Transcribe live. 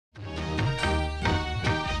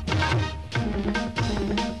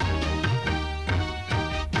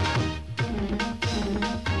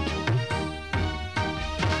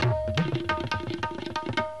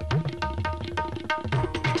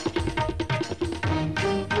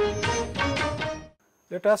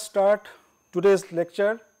Let us start today's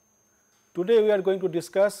lecture. Today we are going to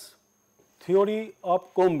discuss theory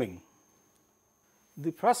of combing.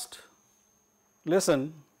 The first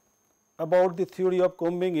lesson about the theory of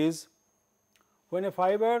combing is when a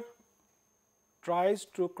fiber tries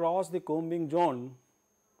to cross the combing zone,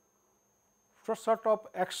 what sort of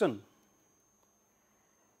action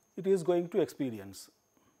it is going to experience.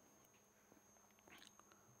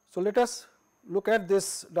 So, let us look at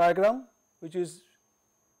this diagram which is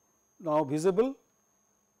now visible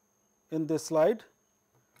in this slide.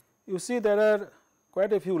 You see there are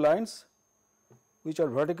quite a few lines which are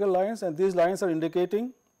vertical lines, and these lines are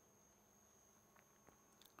indicating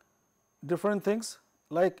different things,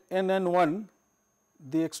 like NN1,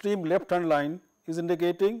 the extreme left hand line is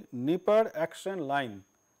indicating nipper action line,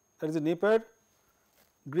 that is a nipper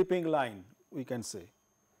gripping line we can say.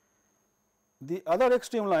 The other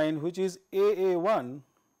extreme line, which is AA1,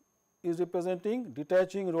 is representing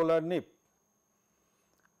detaching roller nip,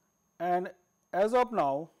 and as of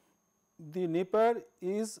now the nipper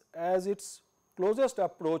is as its closest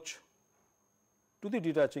approach to the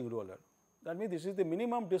detaching roller. That means, this is the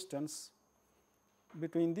minimum distance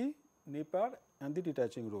between the nipper and the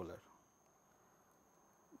detaching roller.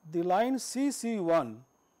 The line CC1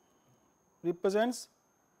 represents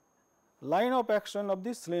line of action of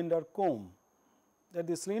the cylinder comb, that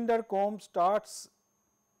the cylinder comb starts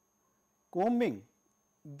combing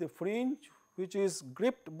the fringe which is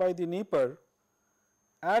gripped by the nipper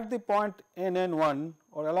at the point NN1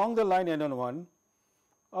 or along the line NN1.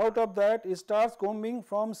 Out of that it starts combing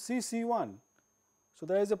from CC1. So,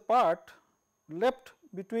 there is a part left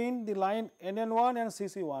between the line NN1 and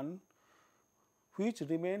CC1 which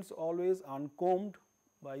remains always uncombed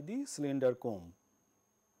by the cylinder comb.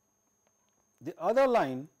 The other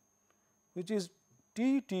line, which is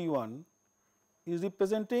TT1, is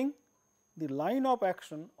representing the line of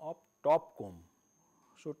action of top comb.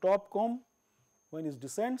 So, top comb when it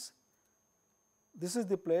descends, this is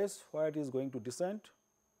the place where it is going to descend.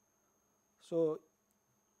 So,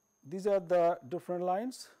 these are the different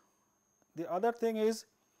lines. The other thing is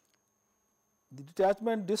the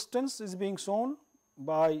detachment distance is being shown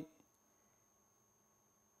by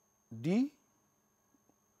D.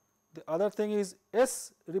 The other thing is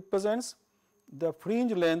S represents the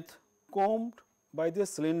fringe length combed by the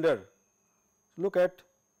cylinder. Look at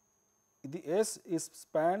the S is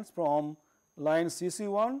spans from line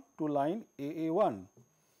CC1 to line AA1.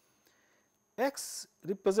 X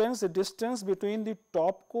represents the distance between the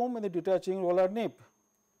top comb and the detaching roller nip.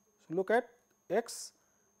 So, look at X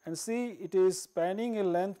and see it is spanning a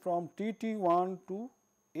length from TT1 to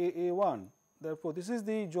AA1. Therefore, this is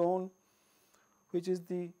the zone which is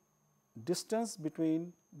the distance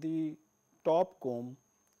between the top comb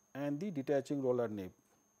and the detaching roller nip,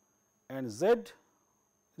 and Z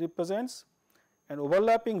represents an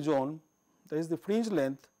overlapping zone, that is the fringe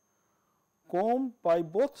length combed by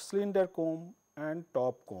both cylinder comb and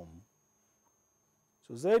top comb.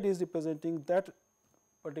 So, Z is representing that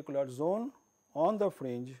particular zone on the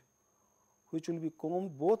fringe which will be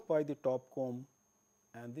combed both by the top comb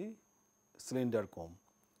and the cylinder comb.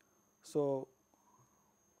 So,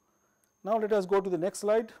 now let us go to the next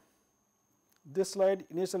slide. This slide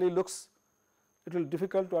initially looks little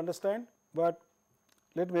difficult to understand, but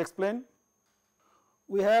let me explain.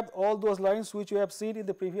 We have all those lines which you have seen in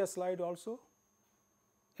the previous slide also,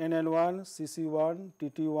 NN1, CC1,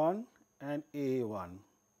 TT1 and AA1.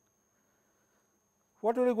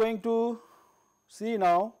 What we are going to see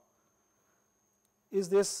now is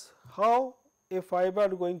this, how a fiber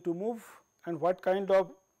is going to move and what kind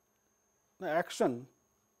of action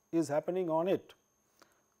is happening on it.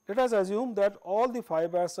 Let us assume that all the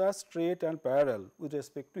fibers are straight and parallel with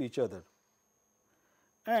respect to each other,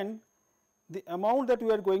 and the amount that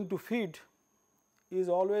we are going to feed is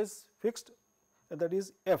always fixed, and that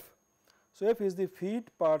is F. So, F is the feed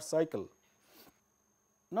per cycle.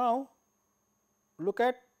 Now, look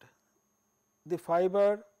at the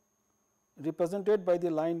fiber represented by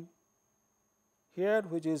the line here,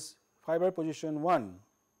 which is fiber position 1.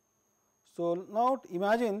 So, now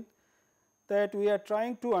imagine that we are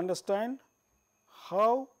trying to understand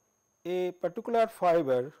how a particular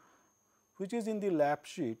fiber which is in the lap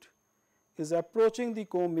sheet is approaching the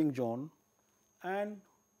combing zone and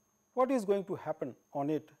what is going to happen on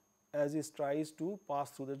it as it tries to pass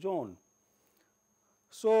through the zone.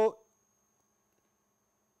 So,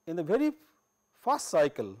 in the very first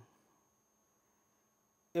cycle,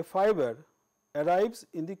 a fiber arrives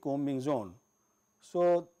in the combing zone.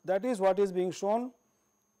 So, that is what is being shown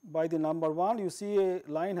by the number 1. You see a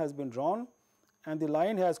line has been drawn and the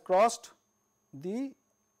line has crossed the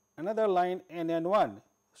another line NN1.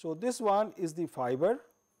 So, this one is the fiber,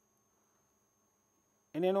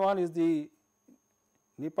 NN1 is the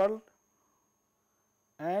nipple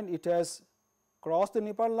and it has crossed the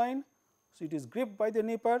nipple line. So, it is gripped by the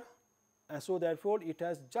nipple and so therefore, it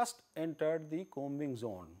has just entered the combing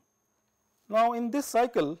zone. Now, in this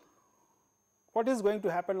cycle what is going to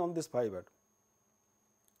happen on this fiber?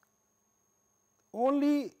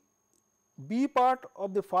 Only B part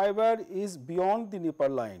of the fiber is beyond the nipple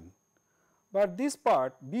line, but this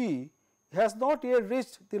part B has not yet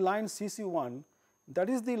reached the line CC1, that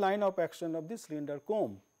is the line of action of the cylinder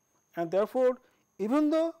comb, and therefore, even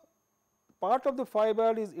though part of the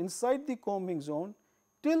fiber is inside the combing zone,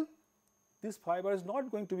 till this fiber is not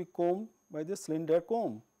going to be combed by the cylinder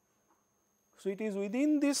comb. So, it is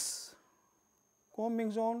within this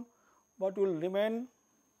combing zone, but will remain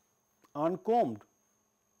uncombed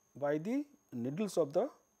by the needles of the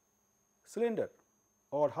cylinder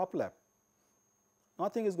or half lap.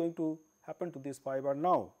 Nothing is going to happen to this fiber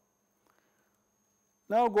now.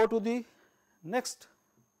 Now, go to the next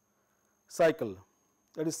cycle,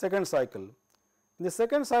 that is second cycle. In the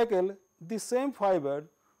second cycle, the same fiber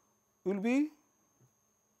will be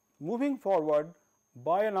moving forward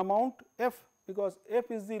by an amount f, because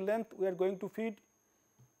f is the length we are going to feed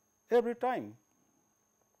every time.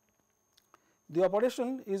 The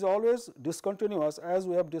operation is always discontinuous as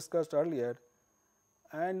we have discussed earlier,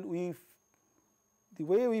 and the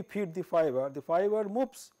way we feed the fiber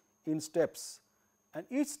moves in steps and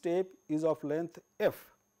each step is of length f.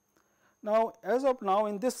 Now, as of now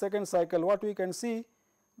in this second cycle, what we can see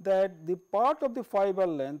that the part of the fiber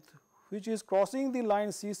length which is crossing the line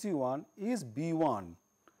CC1 is B1.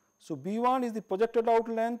 So, B1 is the projected out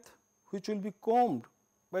length which will be combed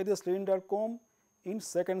by the cylinder comb in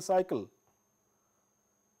second cycle.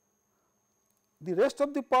 The rest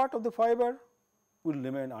of the part of the fiber will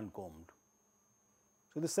remain uncombed.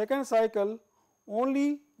 So, the second cycle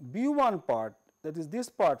only B1 part, that is this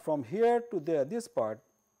part from here to there, this part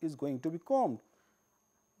is going to be combed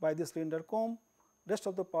by the cylinder comb, rest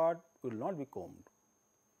of the part will not be combed.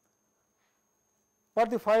 But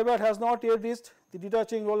the fiber has not yet reached the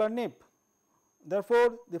detaching roller nip.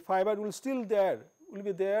 Therefore, the fiber will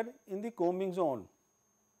be there in the combing zone.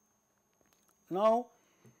 Now,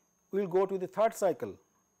 we will go to the third cycle.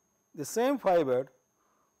 The same fiber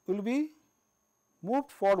will be moved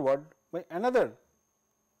forward by another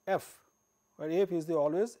f, where f is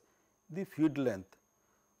always the feed length.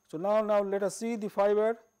 So, now let us see the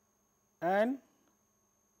fiber, and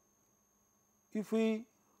if we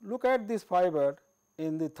look at this fiber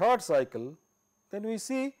in the third cycle, then we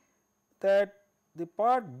see that the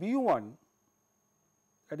part B1,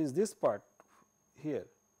 that is this part here,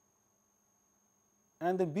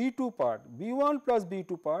 and the B2 part, B1 plus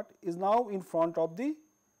B2 part is now in front of the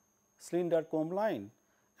cylinder comb line,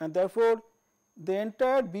 and therefore, the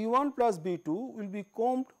entire B1 plus B2 will be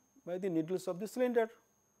combed by the needles of the cylinder.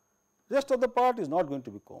 Rest of the part is not going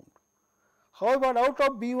to be combed. However, out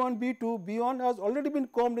of B1, B2, B1 has already been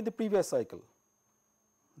combed in the previous cycle.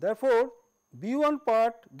 Therefore, B1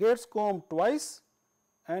 part gets combed twice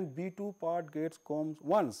and B2 part gets combed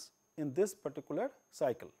once in this particular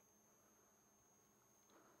cycle,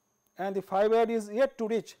 and the fiber is yet to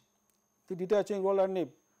reach the detaching roller nip.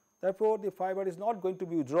 Therefore, the fiber is not going to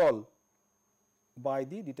be withdrawn by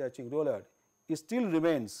the detaching roller, it still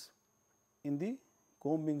remains in the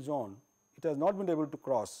combing zone, it has not been able to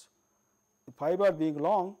cross. The fiber being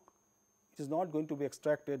long, it is not going to be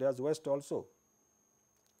extracted as waste also.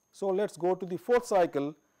 So, let us go to the fourth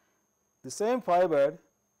cycle. The same fiber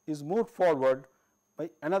is moved forward by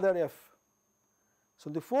another f. So,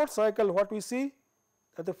 the fourth cycle, what we see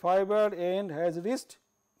that the fiber end has reached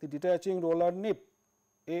the detaching roller nip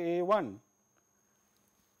AA1.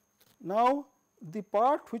 Now, the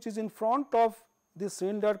part which is in front of the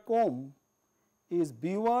cylinder comb is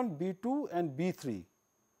B1, B2 and B3.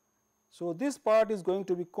 So, this part is going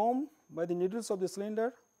to be combed by the needles of the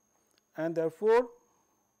cylinder, and therefore,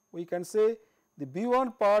 we can say the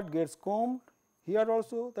B1 part gets combed here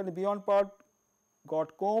also, then the B1 part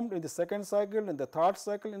got combed in the second cycle, in the third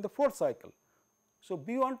cycle, in the fourth cycle. So,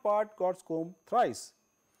 B1 part got combed thrice,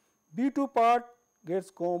 B2 part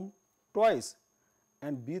gets combed twice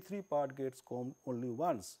and B3 part gets combed only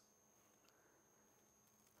once.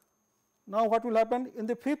 Now, what will happen in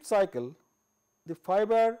the fifth cycle? The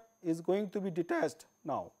fiber is going to be detached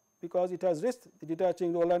now, because it has reached the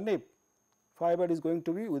detaching roller nip, fiber is going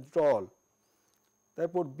to be withdrawn.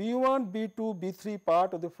 Therefore, B1, B2, B3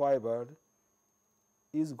 part of the fiber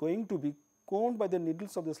is going to be combed by the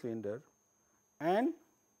needles of the cylinder, and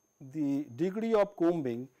the degree of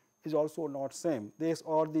combing is also not same, this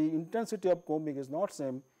or the intensity of combing is not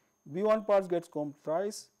same. B1 part gets combed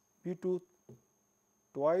thrice, B2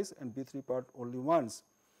 twice and B3 part only once.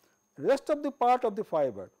 Rest of the part of the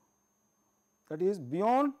fiber, that is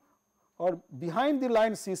beyond or behind the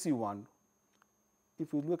line CC1,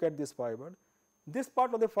 if you look at this fiber, this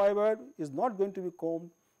part of the fiber is not going to be combed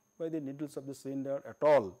by the needles of the cylinder at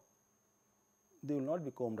all, they will not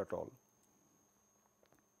be combed at all.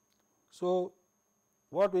 So,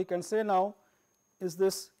 what we can say now is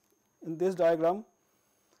this, in this diagram,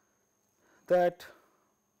 that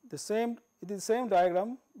it is the same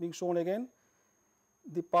diagram being shown again.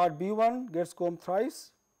 The part B1 gets combed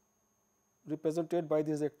thrice, represented by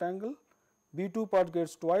this rectangle, B2 part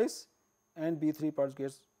gets twice and B3 part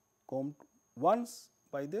gets combed once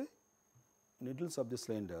by the needles of the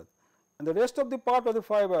cylinder, and the rest of the part of the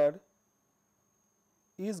fiber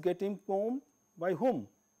is getting combed by whom?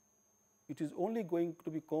 It is only going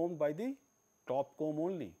to be combed by the top comb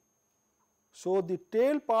only. So, the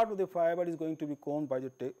tail part of the fiber is going to be combed by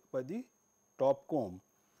the top comb,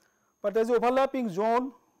 but there is overlapping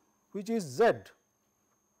zone which is Z.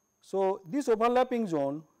 So, this overlapping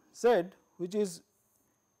zone Z, which is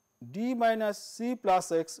D minus C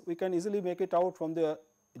plus X, we can easily make it out from the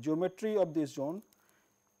geometry of this zone.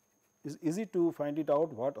 It is easy to find it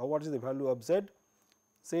out what is the value of Z.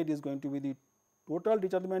 Z is going to be the total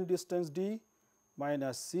determinant distance D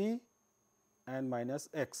minus C and minus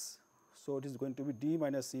X. So, it is going to be D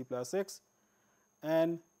minus C plus X,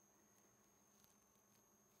 and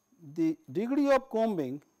the degree of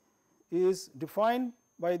combing is defined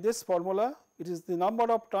by this formula. It is the number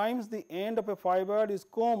of times the end of a fiber is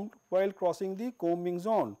combed while crossing the combing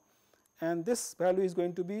zone, and this value is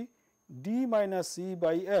going to be D minus C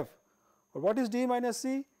by F. Or what is D minus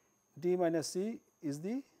C? D minus C is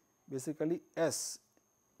the basically S,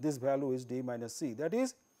 this value is D minus C, that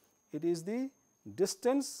is, it is the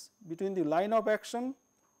distance between the line of action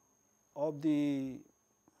of the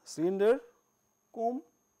cylinder comb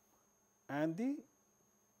and the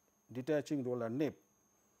detaching roller nip.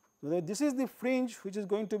 So, this is the fringe which is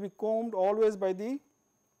going to be combed always by the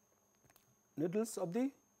needles of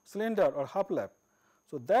the cylinder or half lap.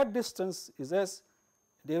 So, that distance is S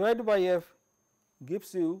divided by F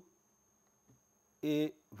gives you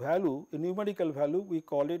a value, a numerical value, we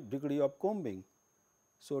call it degree of combing.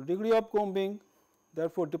 So, degree of combing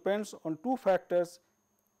therefore depends on two factors,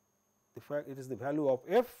 it is the value of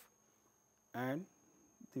F and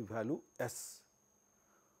the value S.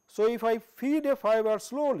 So, if I feed a fiber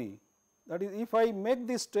slowly, that is, if I make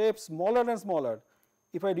this step smaller and smaller,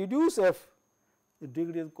 if I reduce F, the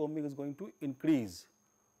degree of combing is going to increase.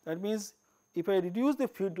 That means, if I reduce the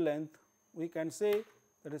feed length, we can say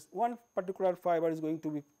that is one particular fiber is going to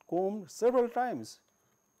be combed several times.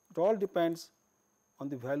 It all depends on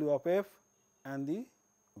the value of F and the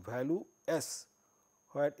value S,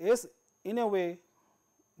 where S in a way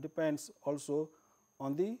depends also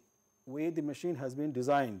on the way the machine has been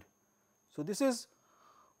designed. So, this is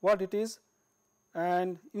what it is,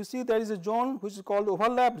 and you see there is a zone which is called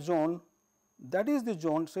overlap zone, that is the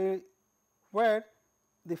zone say where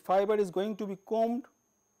the fiber is going to be combed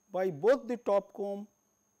by both the top comb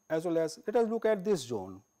as well as, let us look at this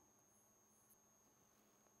zone.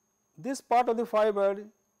 This part of the fiber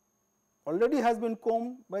already has been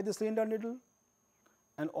combed by the cylinder needle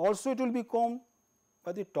and also it will be combed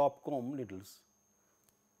by the top comb needles.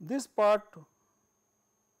 This part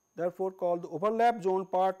therefore called the overlap zone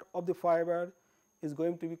part of the fiber is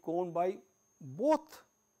going to be combed by both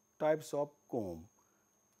types of comb,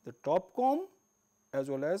 the top comb as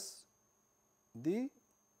well as the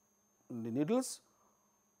needles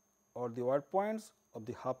or the work points of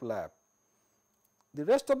the half lap. The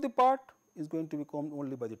rest of the part is going to be combed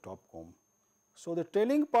only by the top comb. So, the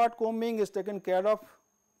trailing part combing is taken care of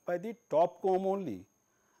by the top comb only,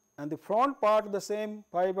 and the front part of the same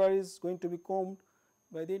fiber is going to be combed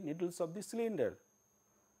by the needles of the cylinder,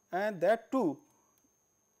 and that too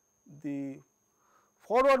the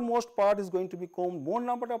forwardmost part is going to be combed more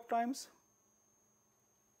number of times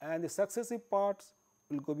and the successive parts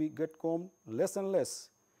will get combed less and less.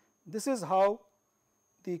 This is how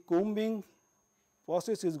the combing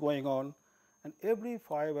process is going on, and every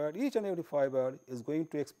fiber, each and every fiber is going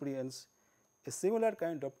to experience a similar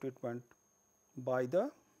kind of treatment by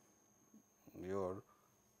the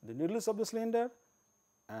needles of the cylinder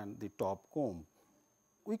and the top comb.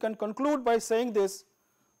 We can conclude by saying this: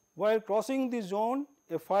 while crossing the zone,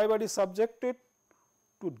 a fiber is subjected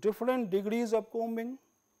to different degrees of combing.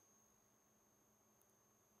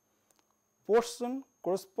 Portion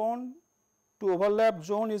correspond to overlap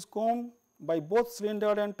zone is combed by both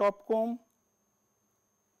cylinder and top comb.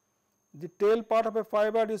 the tail part of a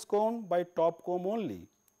fiber is combed by top comb only.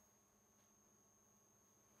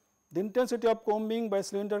 The intensity of combing by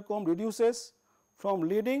cylinder comb reduces from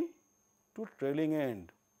leading to trailing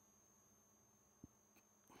end.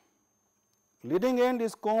 Leading end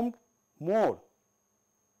is combed more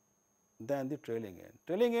than the trailing end.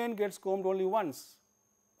 Trailing end gets combed only once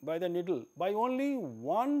by the needle, by only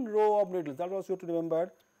one row of needles. That also you have to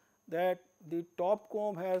remember that the top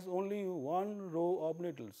comb has only one row of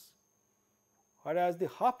needles, whereas the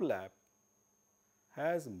half lap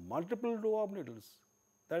has multiple row of needles.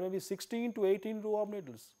 There may be 16 to 18 row of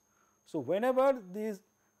needles. So, whenever this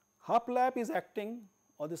half lap is acting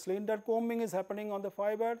or the cylinder combing is happening on the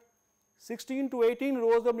fiber, 16 to 18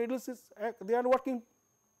 rows of needles they are working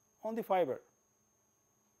on the fiber.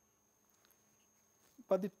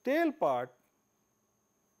 But the tail part,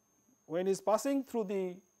 when it is passing through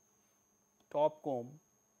the top comb,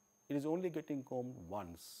 it is only getting combed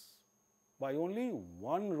once by only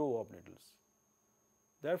one row of needles.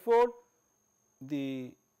 Therefore,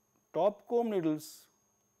 the top comb needles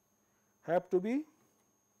have to be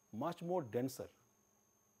much more denser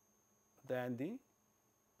than the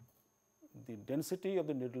density of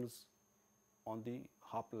the needles on the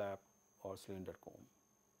half lap or cylinder comb,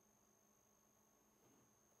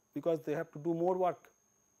 because they have to do more work.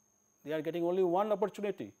 They are getting only one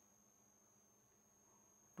opportunity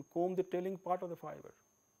to comb the trailing part of the fiber.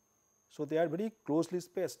 So, they are very closely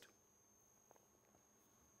spaced.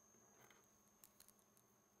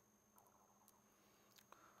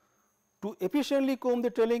 To efficiently comb the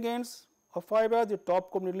trailing ends of fiber, the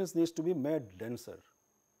top comb needles needs to be made denser.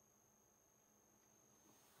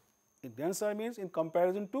 Denser means in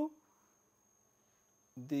comparison to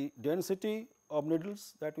the density of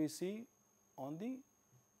needles that we see on the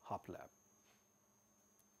half lap.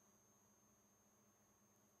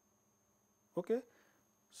 Okay.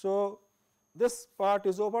 So, this part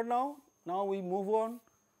is over now. Now, we move on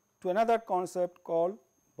to another concept called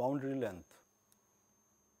boundary length.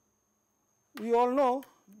 We all know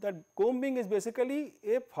that combing is basically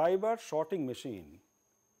a fiber sorting machine.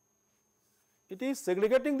 It is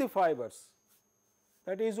segregating the fibers.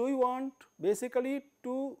 That is, we want basically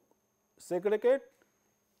to segregate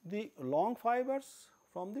the long fibers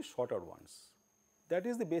from the shorter ones. That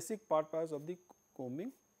is the basic purpose of the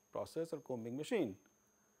combing process or combing machine.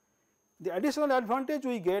 The additional advantage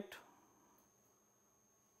we get,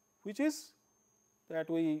 which is that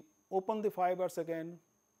we open the fibers again,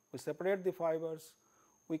 we separate the fibers,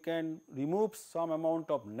 we can remove some amount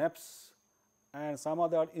of naps and some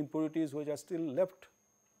other impurities which are still left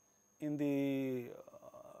in the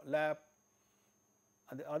lap,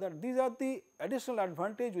 and the other, these are the additional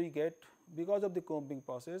advantage we get because of the combing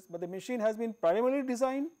process, but the machine has been primarily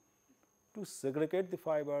designed to segregate the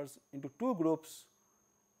fibers into two groups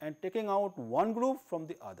and taking out one group from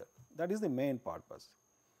the other. That is the main purpose.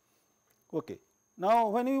 Okay. Now,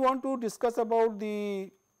 when we want to discuss about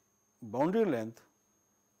the boundary length,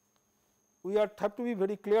 we have to be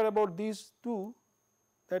very clear about these two,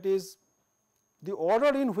 that is the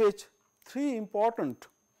order in which three important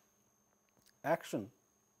action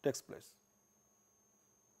takes place.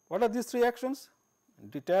 What are these three actions?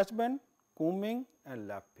 Detachment, combing and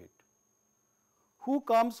lap feed. Who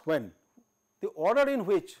comes when? The order in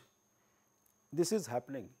which this is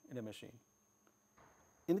happening in a machine.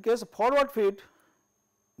 In the case of forward feed,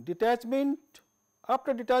 detachment,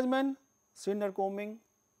 after detachment, cylinder combing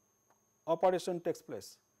operation takes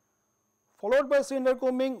place. Followed by cylinder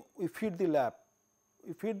combing, we feed the lap,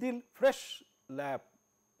 we feed the fresh lap,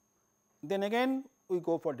 then again we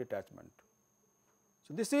go for detachment.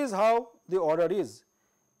 So, this is how the order is.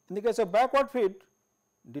 In the case of backward feed,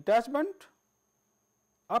 detachment,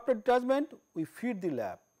 after detachment we feed the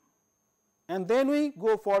lap and then we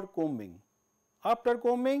go for combing. After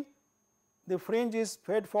combing, the fringe is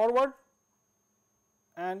fed forward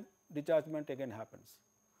and detachment again happens.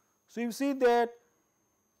 So, you see that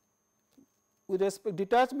with respect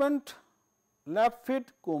detachment, lap feed,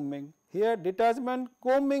 combing, here detachment,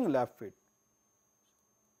 combing, lap feed.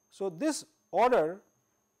 So, this order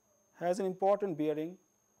has an important bearing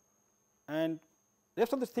and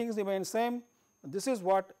rest of the things remain same. This is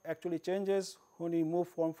what actually changes when we move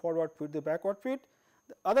from forward feed to backward feed.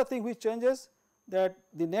 The other thing which changes, that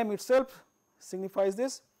the name itself signifies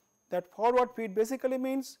this, that forward feed basically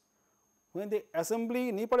means when the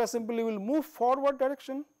assembly, nipper assembly will move forward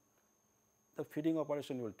direction, the feeding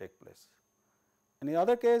operation will take place. In the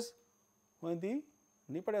other case, when the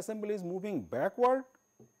nipper assembly is moving backward,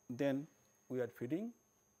 then we are feeding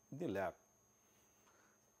the lap.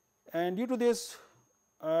 And due to this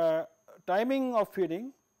timing of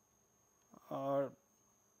feeding,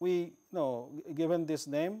 we know given this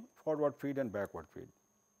name forward feed and backward feed.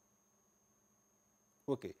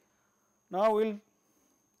 Okay. Now, we will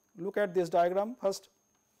look at this diagram first.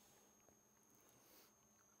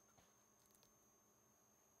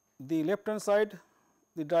 The left hand side,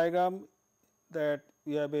 the diagram, that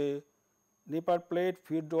we have a nipper plate,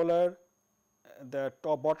 feed roller, the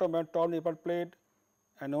top, bottom and top nipper plate,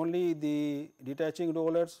 and only the detaching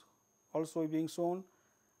rollers also being shown,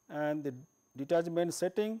 and the detachment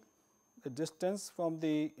setting, the distance from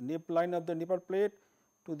the nip line of the nipper plate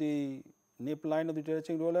to the nip line of the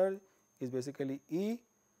detaching roller is basically E.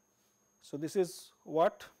 So, this is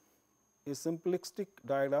what is simplistic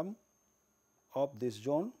diagram of this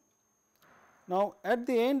zone. Now, at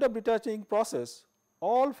the end of detaching process,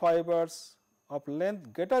 all fibers of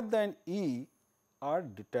length greater than E are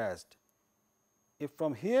detached. If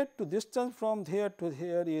from here to distance from here to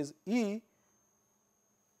here is E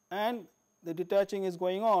and the detaching is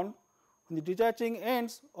going on, when the detaching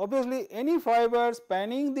ends, obviously any fiber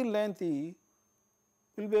spanning the length E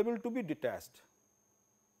will be able to be detached,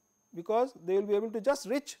 because they will be able to just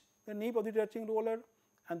reach the nip of the detaching roller,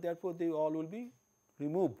 and therefore, they all will be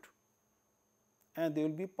removed and they will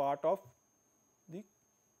be part of the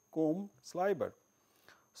comb sliber.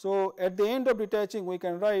 So, at the end of detaching, we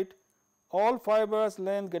can write all fibers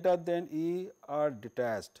length greater than E are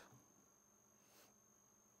detached,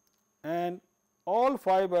 and all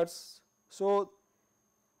fibers, so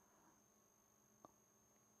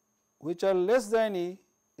which are less than E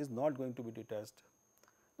is not going to be detached.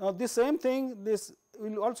 Now, this same thing, this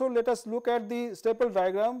will also let us look at the staple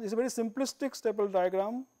diagram. This is a very simplistic staple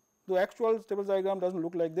diagram. The actual staple diagram does not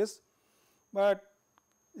look like this, but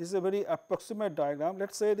this is a very approximate diagram.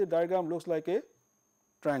 Let us say the diagram looks like a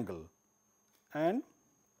triangle, and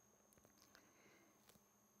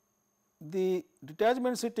the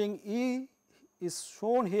detachment setting E is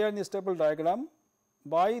shown here in the staple diagram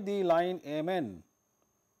by the line Mn.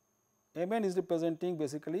 Mn is representing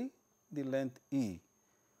basically the length E.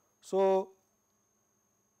 So,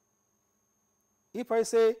 if I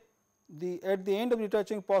say at the end of the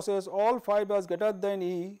detaching process all fibers greater than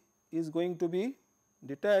E is going to be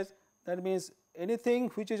detached, that means anything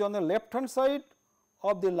which is on the left hand side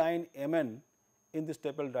of the line Mn in the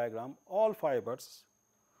staple diagram, all fibers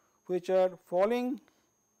which are falling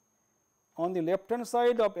on the left hand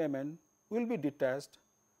side of Mn will be detached,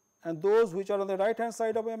 and those which are on the right hand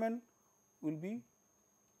side of Mn will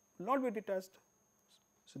not be detached.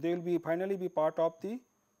 So, they will be finally be part of the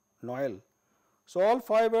noil. So, all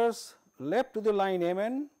fibers left to the line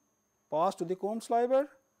Mn pass to the comb sliber,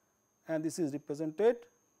 and this is represented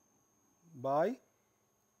by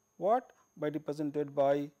what? By represented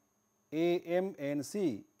by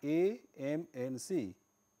AMNC, AMNC.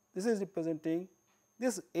 This is representing,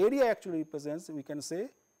 this area actually represents, we can say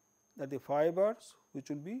that the fibers which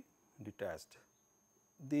will be detached.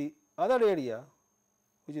 The other area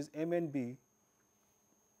which is MNB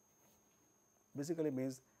basically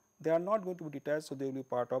means they are not going to be detached. So, they will be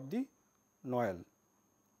part of the noil.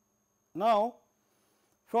 Now,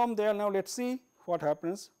 from there, now let us see what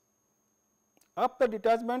happens. After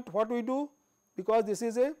detachment, what we do, because this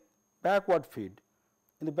is a backward feed.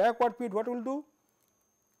 In the backward feed, what we will do?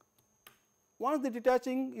 Once the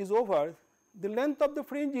detaching is over, the length of the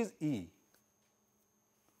fringe is E.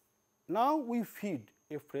 Now, we feed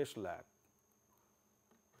a fresh lap,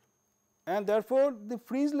 and therefore, the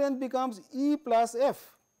fringe length becomes E plus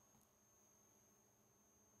F.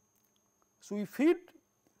 So, we feed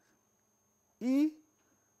E,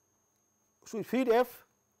 so we feed F,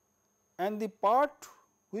 and the part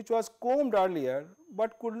which was combed earlier,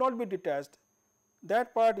 but could not be detached,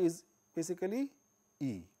 that part is basically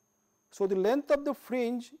E. So, the length of the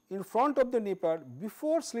fringe in front of the nipper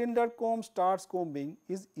before cylinder comb starts combing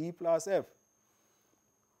is E plus F.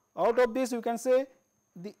 Out of this, you can say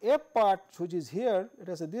the F part which is here, let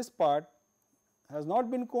us say this part has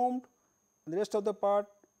not been combed, the rest of the part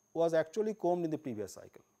was actually combed in the previous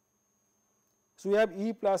cycle. So, we have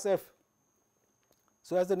E plus F.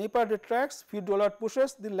 So, as the nipper retracts, feed roller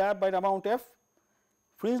pushes the lap by the amount F,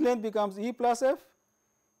 fringe length becomes E plus F,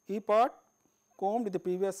 E part combed in the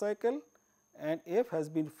previous cycle, and F has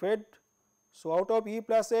been fed. So, out of E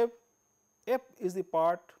plus F, F is the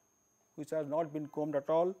part which has not been combed at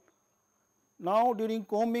all. Now, during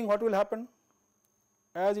combing, what will happen?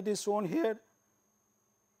 As it is shown here,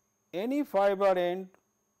 any fiber end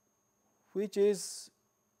which is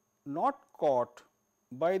not caught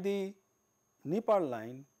by the nipper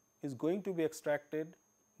line is going to be extracted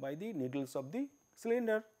by the needles of the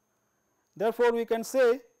cylinder. Therefore, we can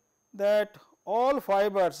say that all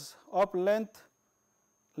fibers of length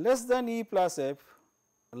less than E plus F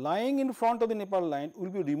lying in front of the nipple line will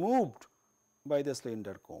be removed by the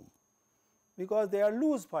cylinder comb, because they are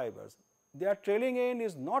loose fibers. Their trailing end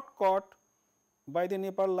is not caught by the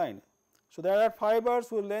nipple line. So, there are fibers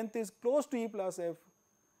whose length is close to E plus F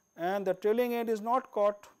and the trailing end is not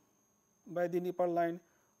caught by the nipple line.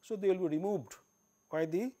 So, they will be removed while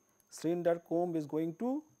the cylinder comb is going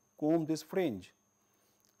to comb this fringe.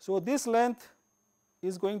 So, this length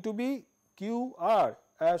is going to be Q r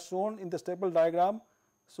as shown in the staple diagram.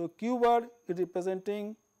 So, Q bar is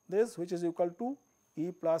representing this, which is equal to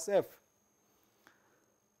E plus F.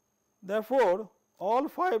 Therefore, all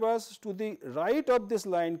fibers to the right of this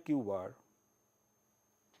line Q bar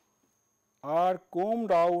are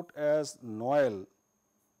combed out as noil.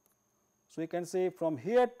 So, you can say from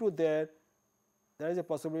here to there is a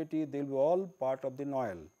possibility they will be all part of the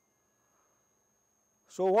noil.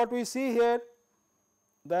 So, what we see here,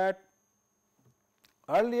 that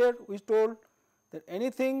earlier we told that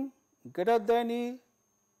anything greater than E,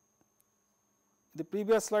 the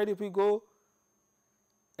previous slide if we go,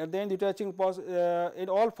 at the end detaching in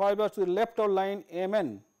all fibers to the left of line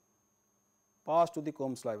Mn pass to the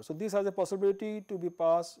comb sliver. So, this has a possibility to be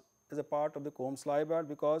passed as a part of the comb sliver,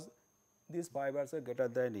 because these fibers are greater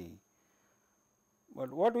than E.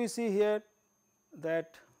 But what we see here,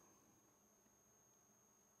 that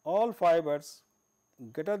all fibers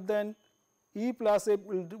greater than E plus F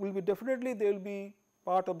will be definitely they will be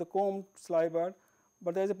part of the comb sliver,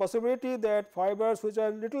 but there is a possibility that fibers which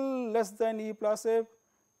are little less than E plus F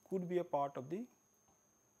could be a part of the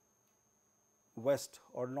west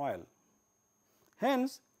or noil.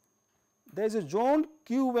 Hence, there is a zone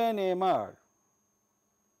Q1MR.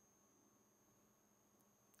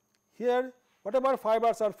 Here, whatever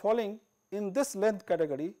fibers are falling in this length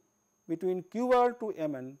category between QR to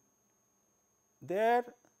Mn, there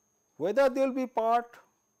whether they will be part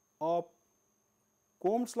of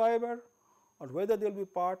comb sliver or whether they will be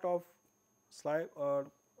part of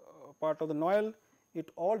part of the noil, it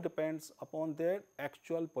all depends upon their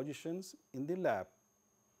actual positions in the lab.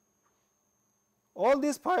 All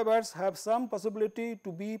these fibers have some possibility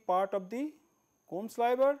to be part of the comb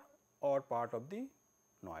sliver or part of the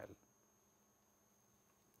noil.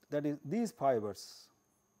 That is, these fibers,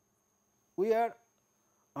 we are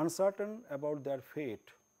uncertain about their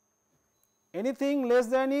fate. Anything less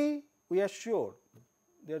than E, we are sure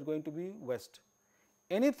they are going to be west.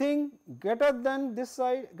 Anything greater than this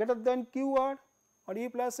side, greater than QR or E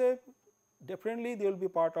plus F, definitely they will be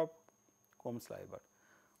part of comb sliver.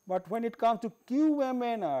 But when it comes to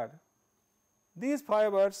QMNR, these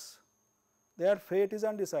fibers, their fate is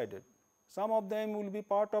undecided. Some of them will be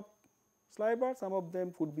part of sliver, some of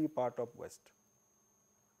them could be part of west.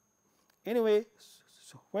 Anyway,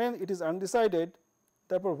 so when it is undecided,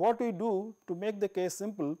 therefore, what we do to make the case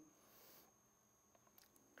simple,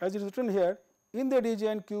 as it is written here, in the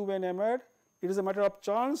region Q1MR, it is a matter of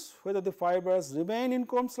chance whether the fibers remain in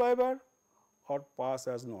comb sliver or pass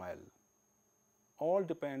as noil. All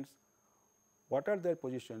depends what are their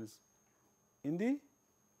positions in the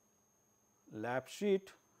lab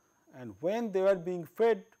sheet, and when they are being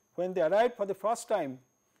fed, when they arrive for the first time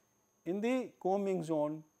in the combing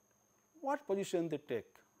zone, what position they take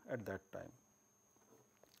at that time.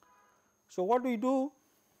 So, what we do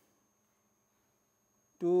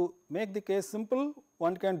to make the case simple,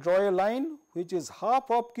 one can draw a line which is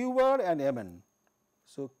half of Q bar and Mn.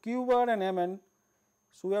 So, Q bar and Mn,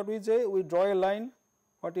 so what we say, we draw a line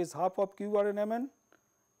what is half of Q bar and Mn,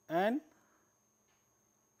 and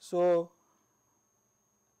so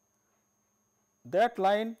that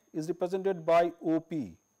line is represented by OP.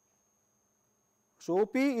 So,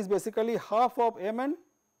 OP is basically half of Mn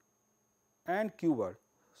and Q bar.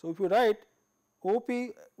 So, if you write OP,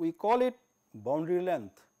 we call it boundary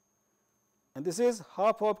length, and this is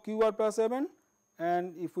half of Q bar plus Mn,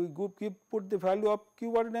 and if we put the value of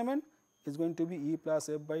Q bar and Mn, is going to be E plus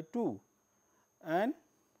F by 2, and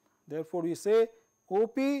therefore, we say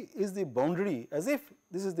OP is the boundary, as if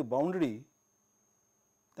this is the boundary,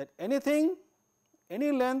 that anything,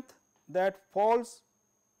 any length that falls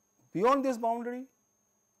beyond this boundary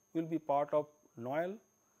will be part of noil,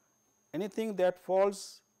 anything that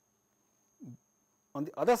falls on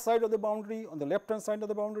the other side of the boundary, on the left hand side of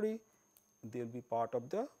the boundary, they will be part of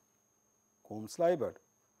the comb sliver.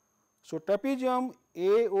 So, trapezium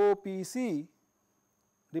AOPC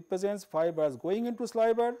represents fibers going into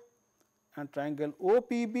sliver, and triangle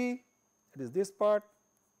OPB, it is this part,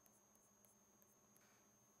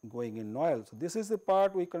 going in noil. So, this is the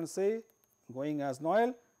part we can say going as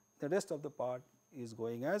noil, the rest of the part is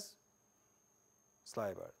going as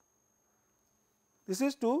sliver. This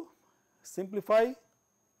is to simplify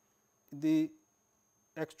the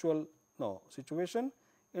actual situation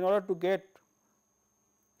in order to get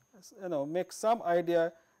make some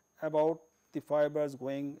idea about the fibers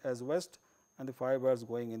going as west and the fibers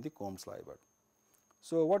going in the comb sliver.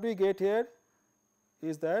 So, what we get here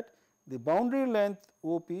is that the boundary length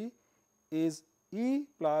OP is E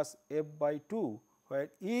plus F by 2, where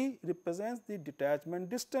E represents the detachment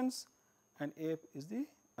distance and F is the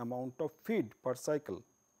amount of feed per cycle.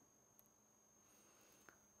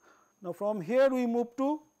 Now, from here we move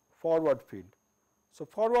to forward feed. So,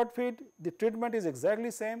 forward feed, the treatment is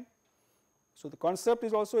exactly same. So, the concept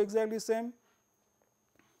is also exactly same.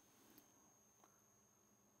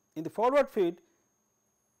 In the forward feed,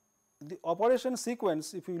 the operation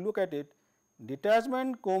sequence, if you look at it,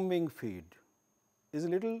 detachment combing feed is a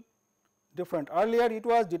little different. Earlier it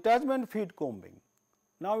was detachment feed combing,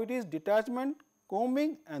 now it is detachment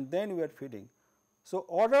combing and then we are feeding. So,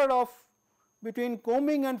 order of between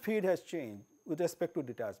combing and feed has changed with respect to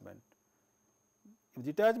detachment. If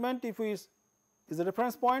detachment is the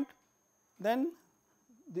reference point, then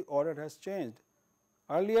the order has changed.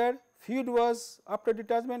 Earlier feed was after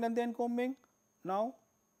detachment and then combing, now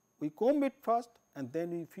we comb it first and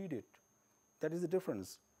then we feed it, that is the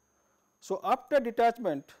difference. So, after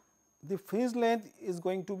detachment the fringe length is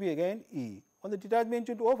going to be again E. When the detachment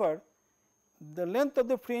is over, the length of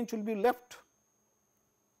the fringe will be left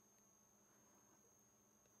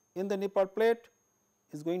in the nipper plate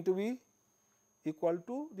is going to be equal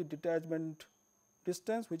to the detachment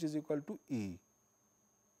distance, which is equal to E.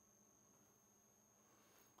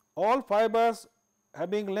 All fibers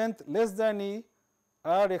having length less than E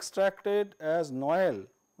are extracted as noil,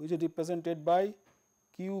 which is represented by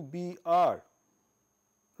QBR.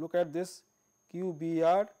 Look at this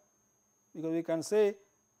QBR, because we can say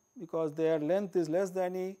because their length is less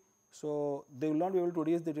than E, so they will not be able to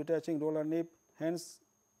reach the detaching roller nip, hence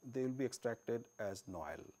they will be extracted as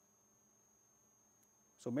noil.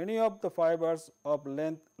 So, many of the fibers of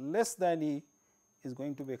length less than E is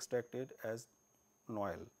going to be extracted as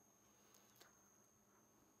noil.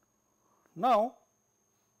 Now,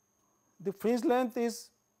 the fringe length is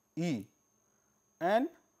E and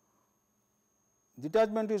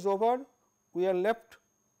detachment is over, we are left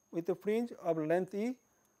with a fringe of length E.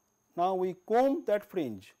 Now, we comb that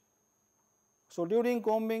fringe. So, during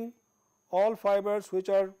combing, all fibers which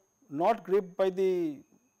are not gripped by the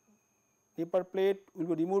nipper plate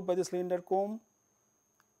will be removed by the cylinder comb,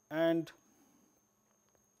 and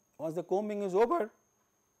once the combing is over,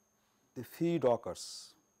 the feed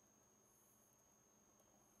occurs.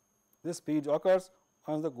 This feed occurs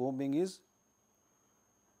once the combing is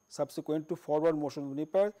subsequent to forward motion of the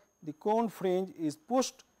nipper. The cone fringe is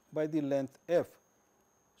pushed by the length F.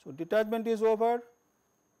 So, detachment is over,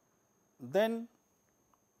 then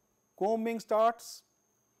combing starts,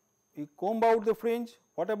 we comb out the fringe,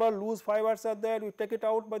 whatever loose fibers are there we take it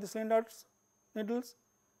out by the cylinders needles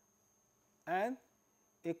and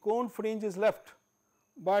a cone fringe is left,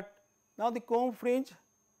 but now the comb fringe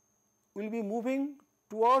will be moving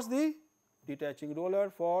towards the detaching roller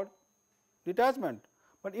for detachment,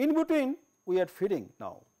 but in between we are feeding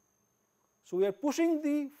now. So, we are pushing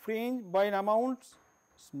the fringe by an amount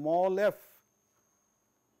small f,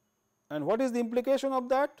 and what is the implication of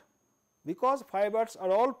that? Because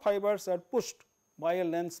all fibers are pushed by a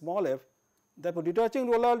length small f, therefore,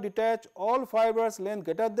 detaching roller detach all fibers length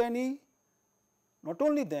greater than E, not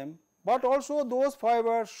only them, but also those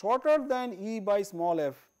fibers shorter than E by small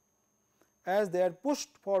f, as they are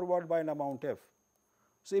pushed forward by an amount f.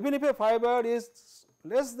 So, even if a fiber is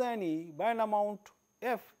less than E by an amount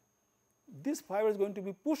f, this fiber is going to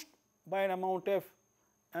be pushed by an amount f,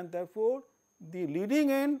 and therefore, the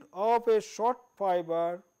leading end of a short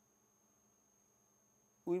fiber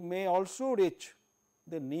we may also reach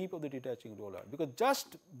the nip of the detaching roller, because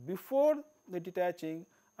just before the detaching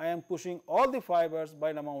I am pushing all the fibers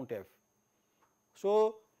by an amount f.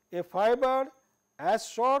 So, a fiber as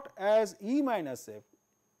short as E minus f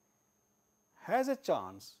has a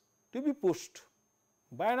chance to be pushed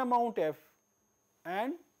by an amount f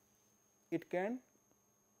and it can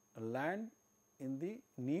land in the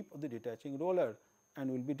nip of the detaching roller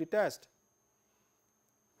and will be detached.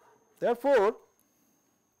 Therefore,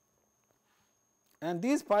 and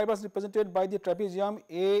these fibers represented by the trapezium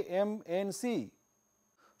A, M, N, C.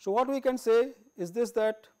 So, what we can say is this,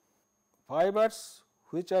 that fibers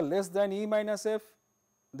which are less than E minus f,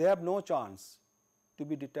 they have no chance to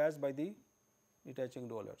be detached by the detaching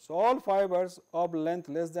roller. So, all fibers of length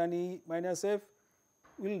less than E minus f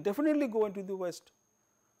will definitely go into the west,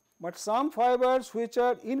 but some fibers which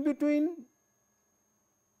are in between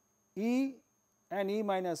E and E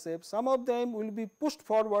minus f, some of them will be pushed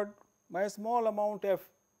forward by a small amount f,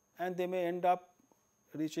 and they may end up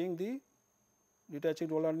reaching the detaching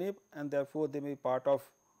roller nib, and therefore, they may be part of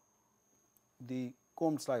the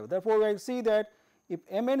combed sliver. Therefore, I see that if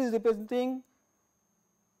Mn is representing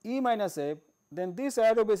E minus f, then this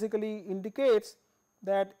arrow basically indicates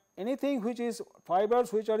that anything which is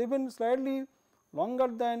fibers which are even slightly longer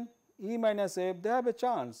than E minus f, they have a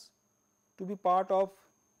chance to be part of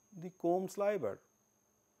the combed sliver.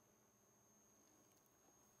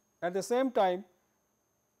 At the same time,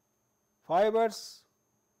 fibers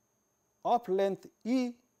of length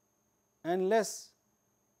E and less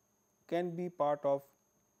can be part of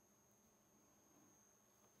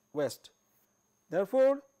waist.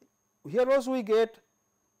 Therefore, here also we get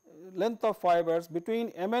length of fibers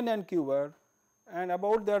between Mn and Qr, and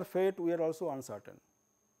about their fate we are also uncertain.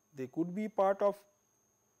 They could be part of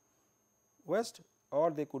waist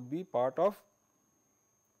or they could be part of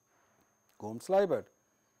combed sliver.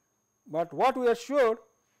 But what we are sure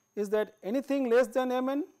is that anything less than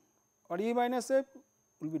Mn or E minus f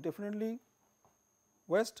will be definitely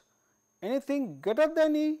waist. Anything greater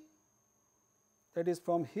than E, that is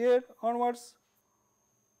from here onwards,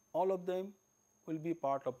 all of them will be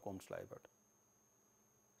part of combed sliver.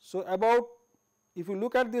 So, about if you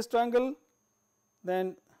look at this triangle,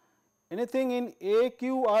 then anything in A,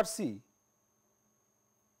 Q or C,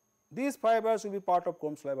 these fibers will be part of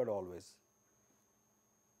combed sliver always.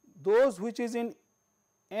 Those which is in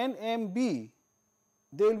N, M, B,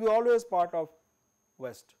 they will be always part of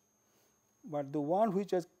waist, but the one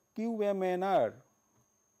which has Q, M, N, R,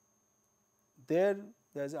 there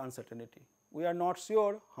is uncertainty. We are not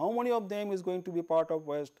sure how many of them is going to be part of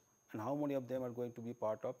waist and how many of them are going to be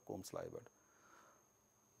part of combed sliver.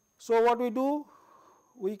 So, what we do?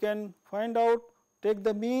 We can find out, take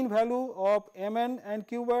the mean value of Mn and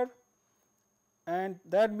Q bar, and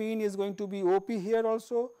that mean is going to be OP here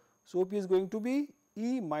also. So, OP is going to be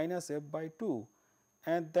E minus f by 2,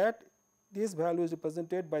 and that this value is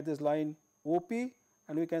represented by this line OP,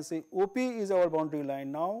 and we can say OP is our boundary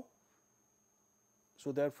line now.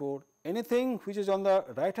 So, therefore, anything which is on the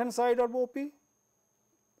right hand side of OP,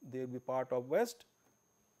 they will be part of waist,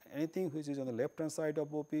 anything which is on the left hand side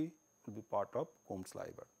of OP will be part of combed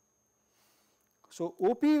sliver. So,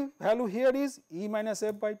 OP value here is E minus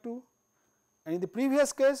f by 2, and in the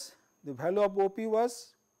previous case the value of OP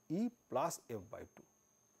was E plus f by 2.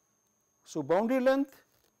 So, boundary length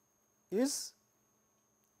is,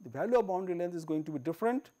 the value of boundary length is going to be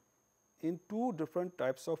different in two different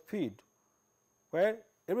types of feed, where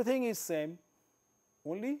everything is same,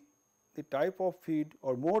 only the type of feed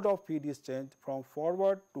or mode of feed is changed from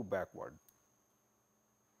forward to backward.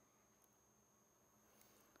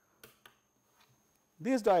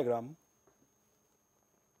 This diagram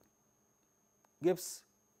gives,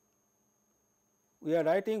 we are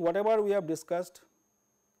writing whatever we have discussed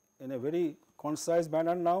in a very concise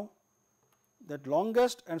manner now, that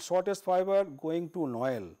longest and shortest fiber going to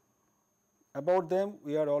Noel, about them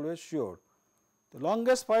we are always sure. The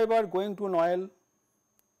longest fiber going to Noel,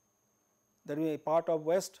 that will be a part of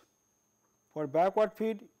waist. For backward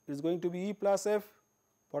feed it is going to be E plus f,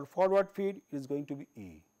 for forward feed it is going to be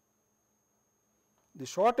E. The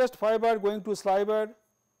shortest fiber going to sliver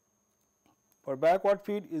for backward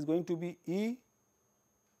feed is going to be E,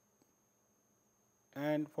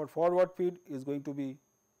 and for forward feed is going to be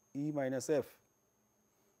E minus f.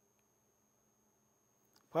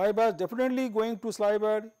 Fibers definitely going to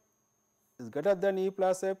sliver is greater than E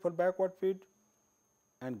plus f for backward feed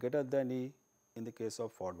and greater than E in the case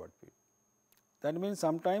of forward feed. That means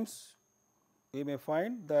sometimes we may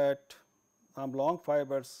find that some long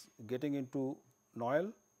fibers getting into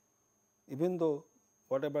Noel, even though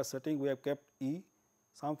whatever setting we have kept E,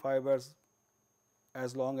 some fibers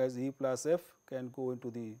as long as E plus f can go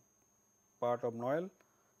into the part of Noel.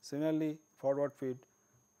 Similarly, forward feed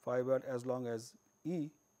fiber as long as E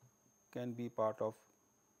can be part of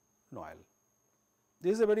Noel.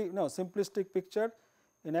 This is a very simplistic picture.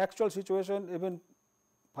 In actual situation, even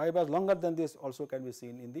fibers longer than this also can be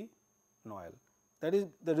seen in the Noel. That is,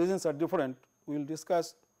 the reasons are different. We will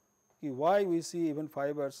discuss why we see even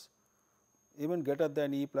fibers even greater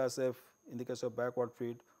than E plus f in the case of backward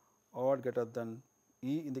feed or greater than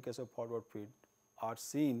E in the case of forward feed are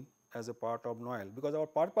seen as a part of Noel, because our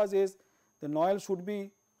purpose is the Noel should be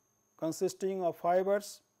consisting of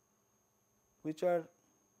fibers which are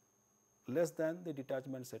less than the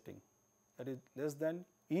detachment setting, that is less than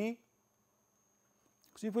E.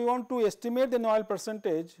 So, if we want to estimate the Noel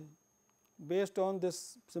percentage based on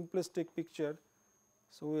this simplistic picture,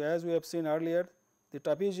 so as we have seen earlier, the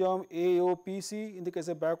trapezium AOPC in the case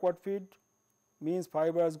of backward feed means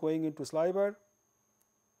fibers going into sliver,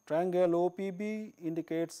 triangle OPB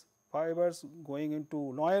indicates fibers going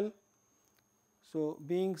into noil. So,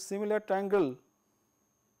 being similar triangle,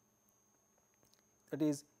 that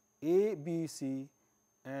is ABC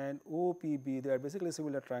and OPB, they are basically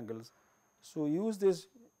similar triangles. So, use this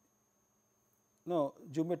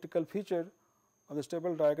geometrical feature of the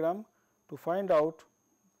stable diagram to find out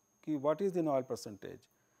what is the noil percentage.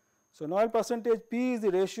 So, noil percentage P is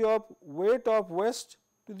the ratio of weight of waste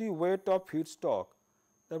to the weight of feedstock.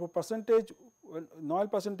 Therefore, noil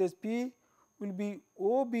percentage P will be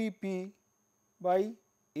OBP by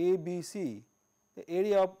ABC, the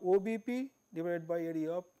area of OBP divided by area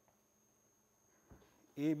of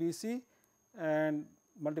ABC and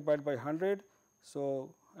multiplied by 100.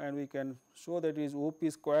 So, and we can show that it is OP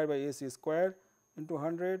square by AC square into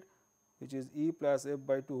 100, which is E plus F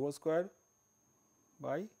by 2 whole square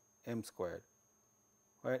by M square,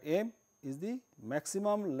 where M is the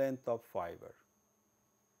maximum length of fiber,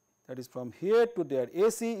 that is from here to there.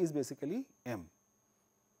 AC is basically M.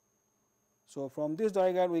 So, from this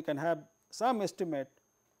diagram we can have some estimate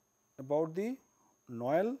about the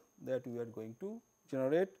noil that we are going to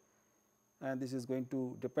generate, and this is going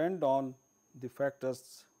to depend on the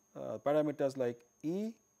factors parameters like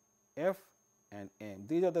E, F and M.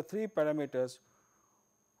 These are the three parameters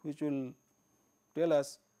which will tell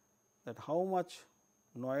us that how much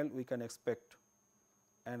noil we can expect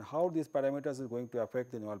and how these parameters is going to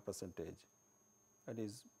affect the noil percentage. That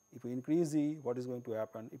is, if we increase E, what is going to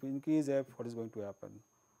happen? If we increase F, what is going to happen?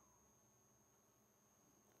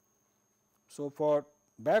 So, for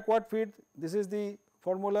backward feed, this is the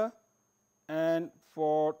formula, and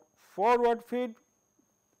for forward feed,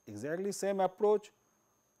 exactly same approach.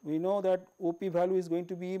 We know that OP value is going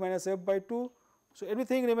to be E minus F by 2. So,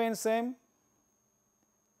 everything remains same.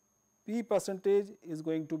 P percentage is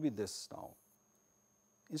going to be this now.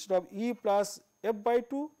 Instead of E plus F by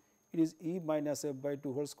 2, it is E minus F by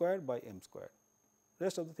 2 whole square by M square.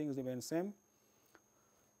 Rest of the things remain same,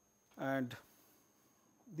 and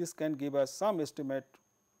this can give us some estimate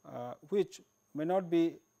which may not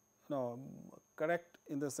be correct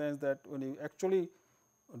in the sense that when you actually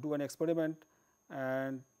do an experiment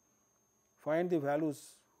and find the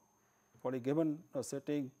values for a given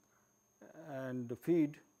setting and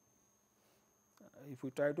feed, if we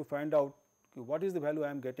try to find out what is the value I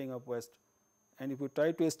am getting of waste, and if we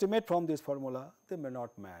try to estimate from this formula, they may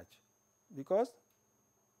not match, because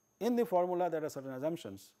in the formula there are certain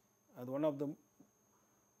assumptions, and one of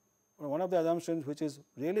the assumptions which is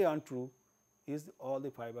really untrue is all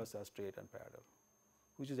the fibers are straight and parallel,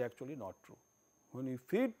 which is actually not true. When you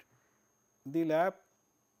feed the lab,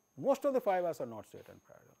 most of the fibers are not straight and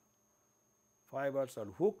parallel. Fibers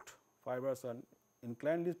are hooked, fibers are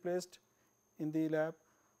inclinedly placed in the lab.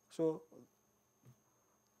 So,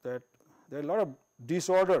 that there are a lot of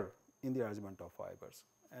disorder in the arrangement of fibers,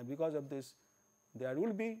 and because of this there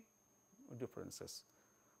will be differences.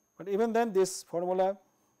 But even then, this formula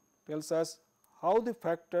tells us how the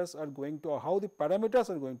factors are going to, or how the parameters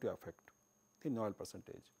are going to affect the noil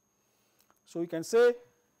percentage. So, we can say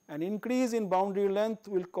an increase in boundary length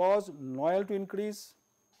will cause noil to increase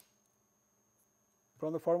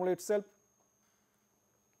from the formula itself.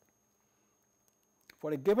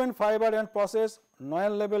 For a given fiber and process, noil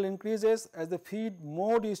level increases as the feed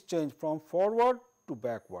mode is changed from forward to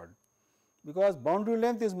backward, because boundary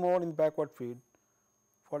length is more in backward feed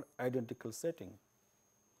for identical setting.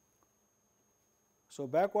 So,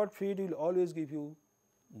 backward feed will always give you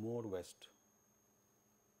more waste.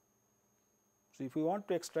 So, if we want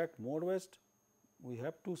to extract more waste, we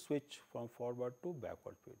have to switch from forward to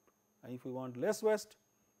backward feed, and if we want less waste,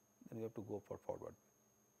 then we have to go for forward.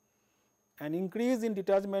 An increase in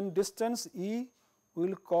detachment distance E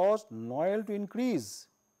will cause noil to increase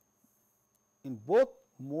in both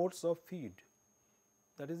modes of feed.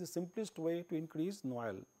 That is the simplest way to increase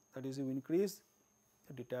noil, that is, you increase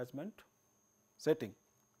the detachment setting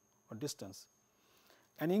or distance.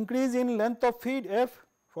 An increase in length of feed F,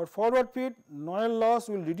 for forward feed noil loss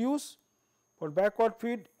will reduce, for backward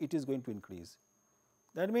feed it is going to increase.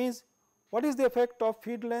 That means, what is the effect of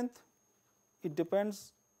feed length? It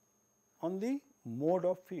depends on the mode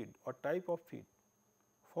of feed or type of feed.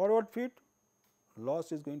 Forward feed,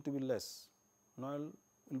 loss is going to be less, noil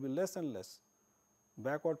will be less and less.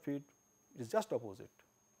 Backward feed is just opposite,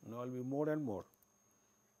 noil will be more and more.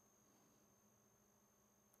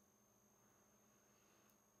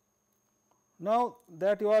 Now,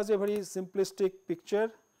 that was a very simplistic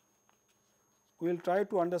picture. We will try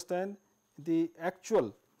to understand the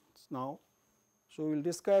actual now. So, we will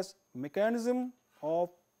discuss mechanism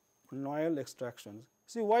of noil extractions.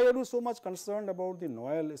 See, why are you so much concerned about the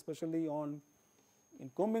noil, especially on in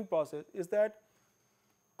combing process is that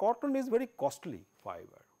cotton is very costly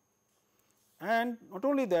fiber, and not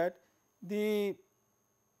only that, the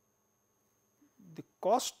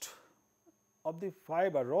cost of the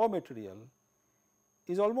fiber raw material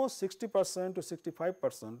is almost 60% to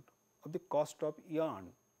 65% of the cost of yarn,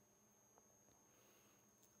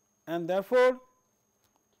 and therefore,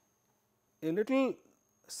 a little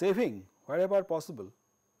saving wherever possible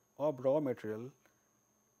of raw material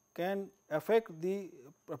can affect the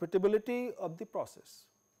profitability of the process,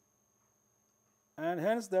 and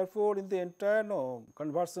hence therefore, in the entire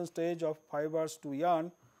conversion stage of fibers to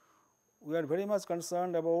yarn, we are very much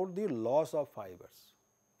concerned about the loss of fibers,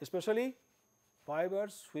 especially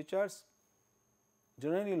fibers which are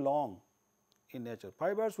generally long in nature.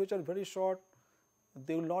 Fibers which are very short,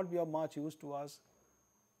 they will not be of much use to us,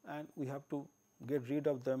 and we have to get rid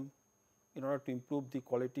of them in order to improve the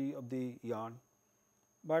quality of the yarn,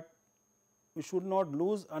 but we should not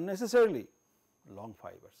lose unnecessarily long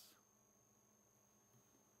fibers.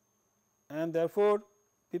 And therefore,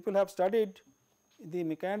 people have studied the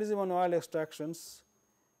mechanism on oil extractions,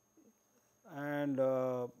 and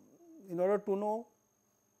in order to know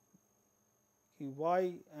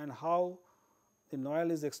why and how the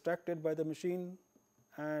oil is extracted by the machine,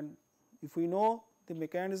 and if we know the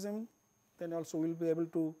mechanism, then also we will be able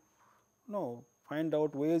to find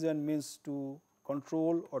out ways and means to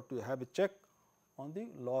control or to have a check on the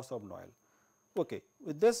loss of oil. Okay.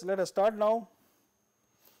 With this, let us start now.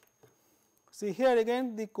 See, here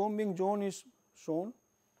again the combing zone is shown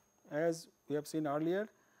as we have seen earlier,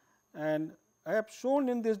 and I have shown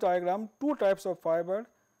in this diagram two types of fiber.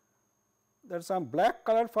 There are some black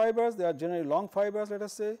colored fibers, they are generally long fibers, let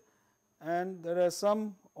us say, and there are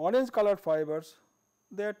some orange colored fibers,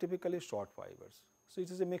 they are typically short fibers. So, it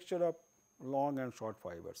is a mixture of long and short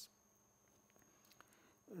fibers.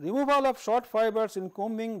 Removal of short fibers in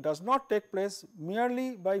combing does not take place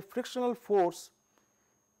merely by frictional force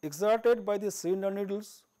exerted by the cylinder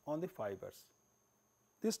needles on the fibers.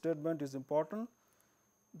 This statement is important,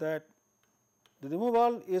 that the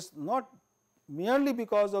removal is not merely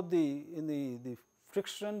because of the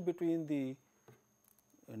friction between the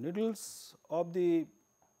needles of the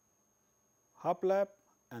half lap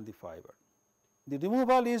and the fiber. The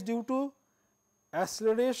removal is due to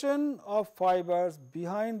acceleration of fibers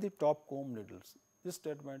behind the top comb needles. This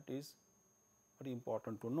statement is very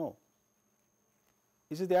important to know.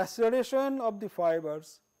 This is the acceleration of the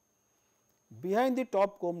fibers behind the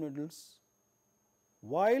top comb needles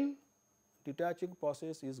while detaching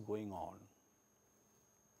process is going on.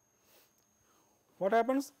 What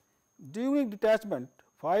happens? During detachment,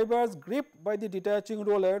 fibers gripped by the detaching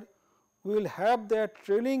roller will have their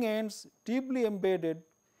trailing ends deeply embedded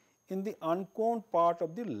in the uncombed part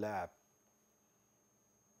of the lap.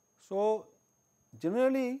 So,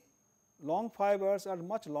 generally long fibers are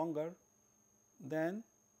much longer than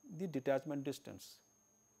the detachment distance.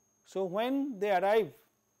 So, when they arrive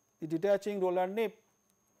the detaching roller nip,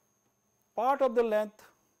 part of the length,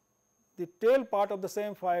 the tail part of the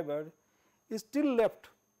same fiber is still left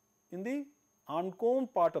in the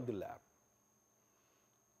uncombed part of the lap,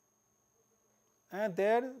 and they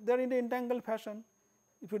are in the entangled fashion.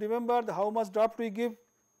 If you remember how much draft we give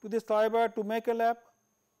to this fiber to make a lap,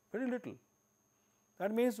 very little.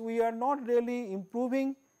 That means, we are not really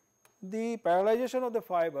improving the parallelization of the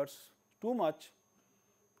fibers too much,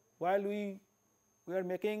 while we are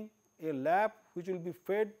making a lap which will be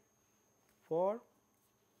fed for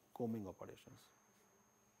combing operations.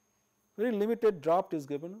 Very limited draft is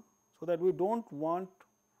given, so that we do not want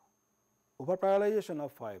over parallelization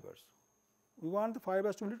of fibers. We want the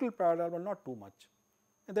fibers to be little parallel, but not too much,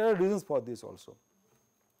 and there are reasons for this also.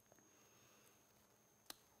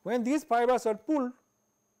 When these fibers are pulled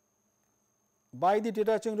by the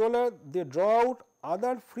detaching roller, they draw out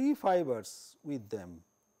other free fibers with them.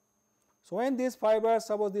 So, when these fibers,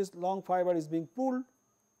 suppose this long fiber is being pulled,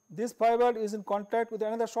 this fiber is in contact with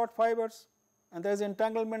another short fibers, and there is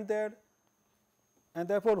entanglement there, and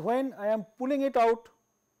therefore, when I am pulling it out,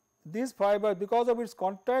 this fiber, because of its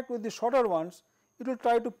contact with the shorter ones, it will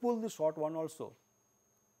try to pull the short one also.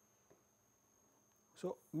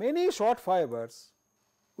 So, many short fibers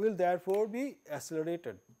will therefore be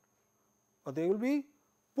accelerated, or they will be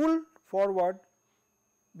pulled forward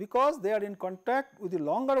because they are in contact with the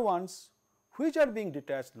longer ones which are being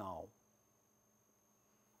detached now.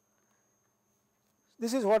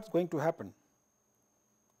 This is what is going to happen.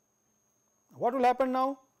 What will happen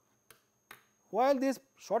now? While these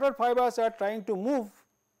shorter fibers are trying to move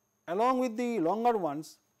along with the longer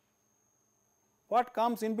ones, what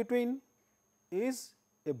comes in between is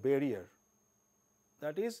a barrier,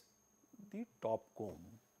 that is the top comb.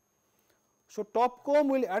 So, top comb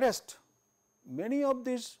will arrest many of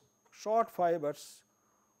these short fibers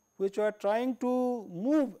which are trying to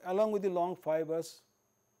move along with the long fibers.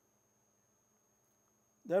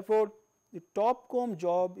 Therefore, the top comb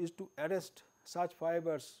job is to arrest such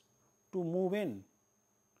fibers to move in.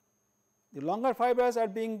 The longer fibers are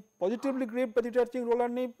being positively gripped by the detaching roller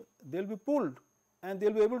nib, they will be pulled and they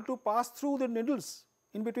will be able to pass through the needles.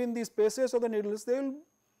 In between the spaces of the needles, they will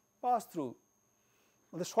pass through.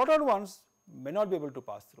 The shorter ones may not be able to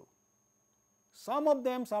pass through. Some of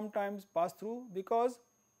them sometimes pass through because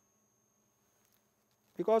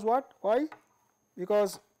what? Why?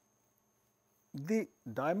 Because the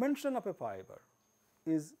dimension of a fiber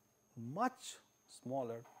is much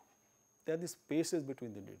smaller than the spaces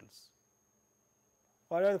between the needles.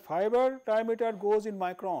 Whereas fiber diameter goes in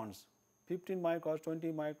microns, 15 microns,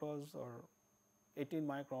 20 microns or 18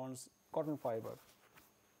 microns cotton fiber,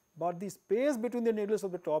 but the space between the needles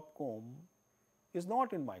of the top comb is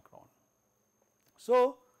not in micron.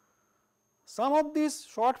 So, some of these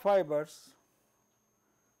short fibers,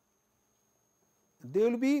 they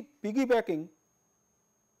will be piggybacking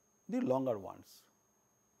the longer ones.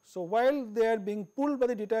 So, while they are being pulled by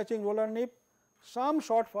the detaching roller nib, some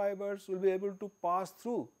short fibers will be able to pass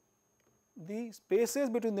through the spaces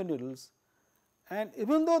between the needles, and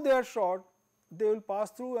even though they are short, they will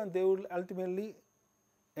pass through and they will ultimately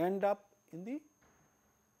end up in the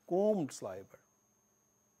combed fiber.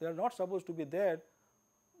 They are not supposed to be there,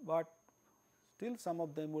 but still some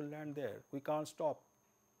of them will land there, we can't stop.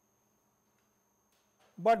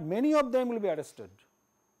 But many of them will be arrested.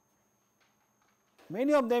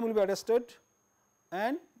 Many of them will be arrested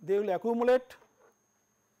and they will accumulate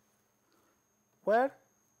where?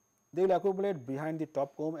 They will accumulate behind the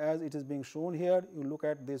top comb, as it is being shown here. You look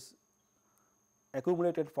at this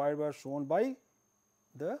accumulated fiber shown by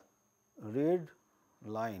the red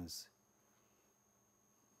lines.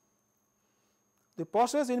 The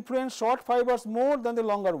process influences short fibers more than the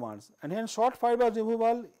longer ones, and hence short fiber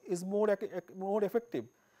removal is more effective.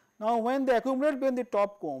 Now, when they accumulate behind the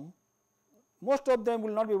top comb, most of them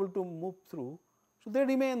will not be able to move through, so they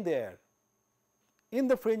remain there in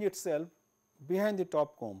the fringe itself behind the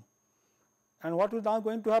top comb. And what is now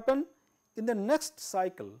going to happen? In the next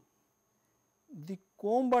cycle, the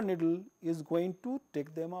comb or needle is going to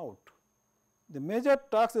take them out. The major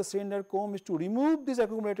task of the cylinder comb is to remove these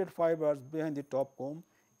accumulated fibers behind the top comb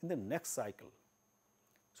in the next cycle.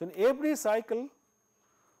 So, in every cycle,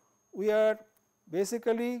 we are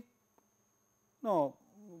basically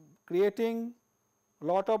creating a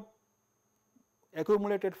lot of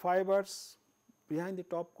accumulated fibers behind the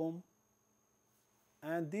top comb,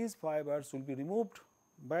 and these fibers will be removed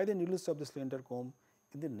by the needles of the cylinder comb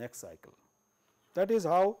in the next cycle. That is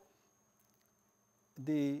how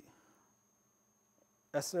the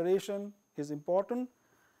acceleration is important.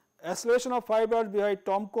 Acceleration of fibers behind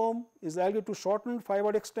top comb is likely to shorten fiber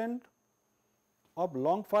extent of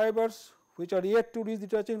long fibers which are yet to reach the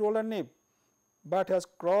detaching roller nib, but has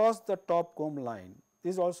crossed the top comb line.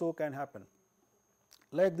 This also can happen.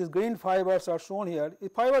 Like these green fibers are shown here, the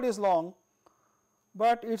fiber is long,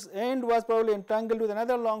 but its end was probably entangled with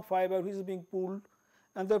another long fiber which is being pulled,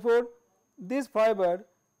 and therefore, this fiber,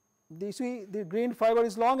 the green fiber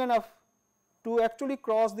is long enough to actually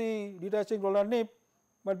cross the detaching roller nib,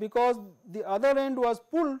 but because the other end was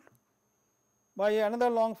pulled by another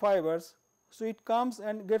long fibers, so it comes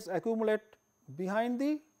and gets accumulated behind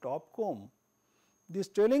the top comb. The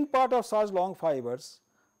trailing part of such long fibers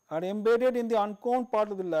are embedded in the uncombed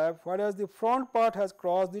part of the lab, whereas the front part has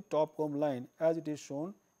crossed the top comb line, as it is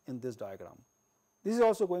shown in this diagram. This is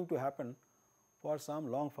also going to happen for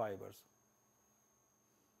some long fibers.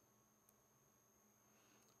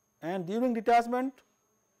 And during detachment,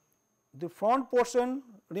 the front portion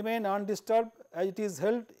remain undisturbed, as it is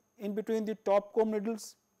held in between the top comb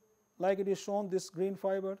needles, like it is shown. This green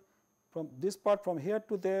fiber from this part from here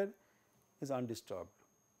to there is undisturbed.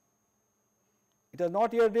 It has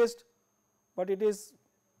not yet reached, but it is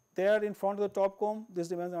there in front of the top comb.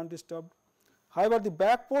 This remains undisturbed. However, the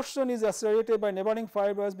back portion is accelerated by neighboring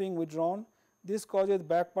fibers being withdrawn. This causes the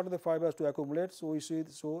back part of the fibers to accumulate. So, we see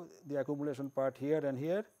the accumulation part here and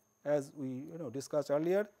here, as we discussed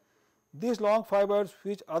earlier. These long fibers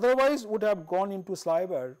which otherwise would have gone into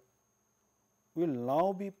fiber will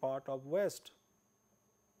now be part of waste.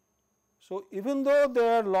 So, even though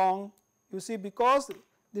they are long, you see, because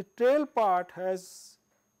the tail part has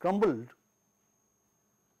crumbled,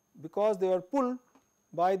 because they were pulled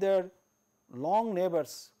by their long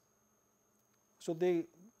neighbors. So, the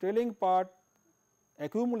trailing part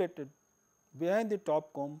accumulated behind the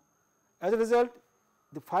top comb. As a result,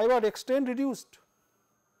 the fiber extent reduced.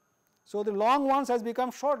 So, the long ones has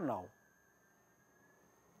become short now.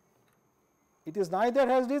 It is neither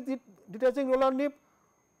has this detaching roller nib,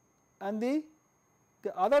 and the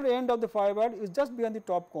other end of the fiber is just behind the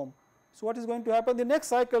top comb. So, what is going to happen? The next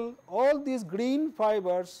cycle, all these green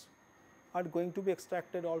fibers are going to be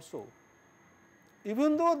extracted also.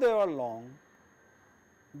 Even though they are long,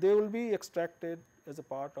 they will be extracted as a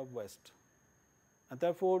part of waste. And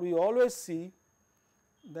therefore, we always see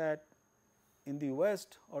that in the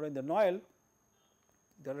waste or in the Nile,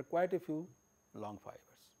 there are quite a few long fibers.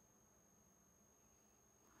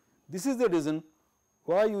 This is the reason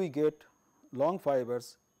why we get long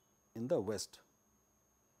fibers in the waste.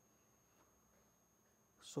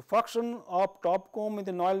 So, function of top comb in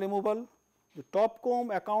the Nile removal. The top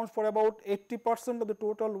comb accounts for about 80% of the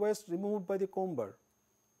total waste removed by the comber.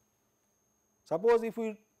 Suppose if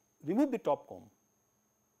we remove the top comb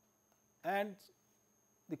and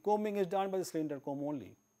the combing is done by the cylinder comb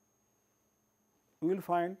only, we will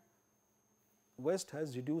find waste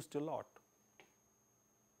has reduced a lot.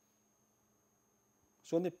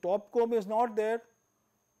 So, when the top comb is not there,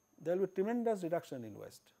 there will be tremendous reduction in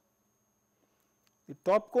waste. The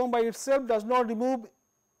top comb by itself does not remove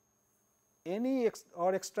any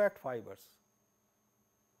or extract fibers.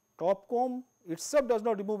 Top comb itself does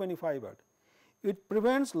not remove any fiber. It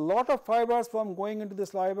prevents lot of fibers from going into the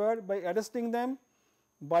sliver by arresting them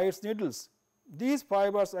by its needles. These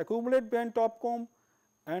fibers accumulate behind top comb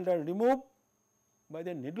and are removed by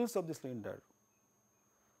the needles of the cylinder.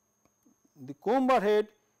 The comber head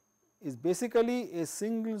is basically a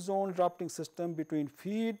single zone drafting system between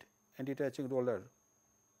feed and detaching roller,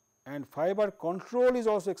 and fiber control is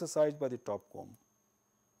also exercised by the top comb.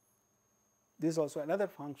 This is also another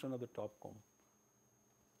function of the top comb.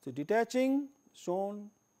 So, detaching zone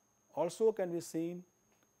also can be seen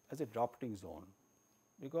as a drafting zone,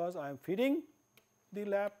 because I am feeding the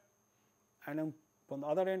lap and from the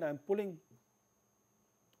other end I am pulling.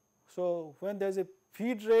 So, when there is a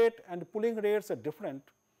feed rate and pulling rates are different,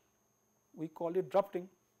 we call it drafting.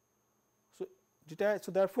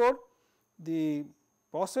 So, therefore, the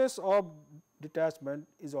process of detachment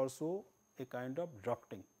is also a kind of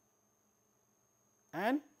drafting,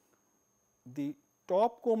 and the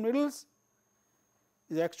top comb needles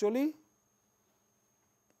is actually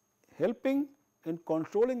helping in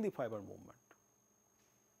controlling the fiber movement.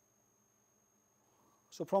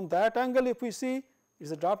 So, from that angle if we see, it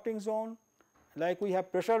is a drafting zone, like we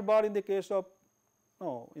have pressure bar in the case of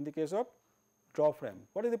draw frame.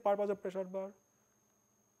 What is the purpose of pressure bar?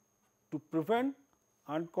 To prevent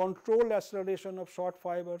uncontrolled acceleration of short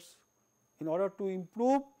fibers in order to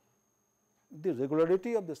improve the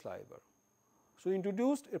regularity of the sliver. So,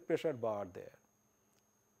 introduced a pressure bar there.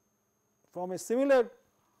 From a similar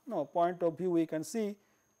point of view, we can see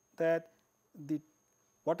that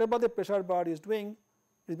whatever the pressure bar is doing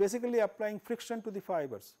is basically applying friction to the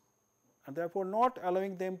fibers, and therefore, not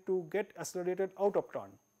allowing them to get accelerated out of turn.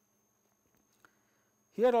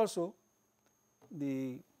 Here also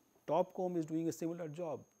the top comb is doing a similar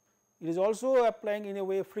job. It is also applying in a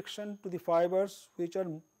way friction to the fibers which are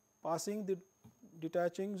passing the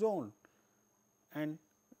detaching zone and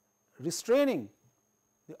restraining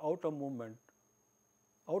the out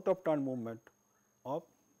of turn movement of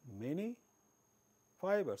many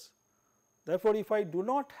fibers. Therefore, if I do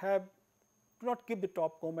not keep the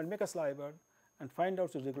top comb and make a sliver and find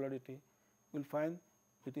out its regularity, you will find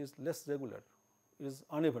it is less regular, it is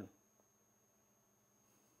uneven,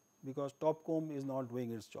 because top comb is not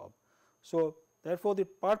doing its job. So, therefore, the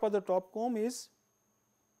part of the top comb is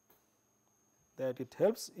that it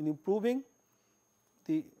helps in improving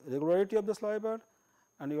the regularity of the sliver,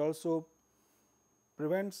 and it also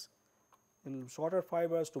prevents shorter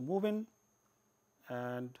fibers to move in,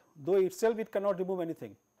 and though itself it cannot remove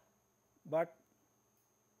anything, but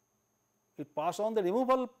it passes on the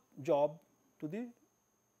removal job to the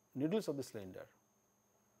needles of the cylinder.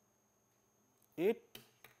 It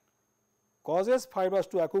causes fibers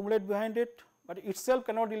to accumulate behind it, but itself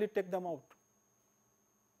cannot really take them out,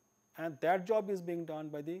 and that job is being done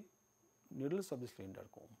by the needles of the cylinder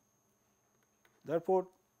comb. Therefore,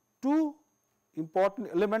 two important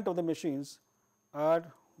elements of the machines are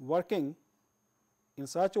working in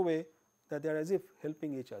such a way that they are as if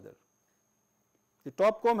helping each other. The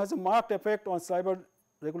top comb has a marked effect on sliver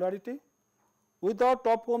regularity. Without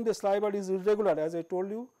top comb, the sliver is irregular, as I told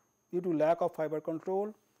you, due to lack of fiber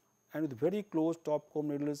control, and with very close top comb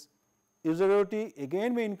needles, irregularity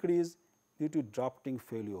again may increase due to drafting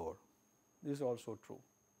failure. This is also true.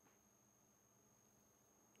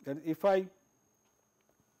 And if I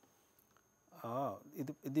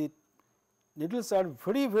the needles are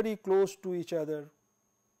very close to each other,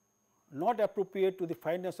 not appropriate to the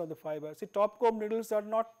fineness of the fiber. See, top comb needles are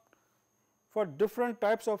not for different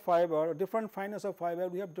types of fiber, different fineness of fiber,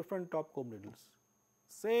 we have different top comb needles.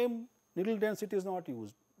 Same needle density is not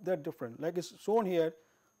used, they are different. Like is shown here,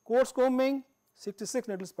 coarse combing 66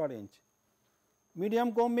 needles per inch,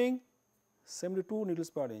 medium combing 72 needles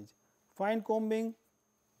per inch, fine combing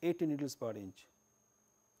 80 needles per inch.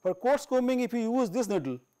 For coarse combing, if you use this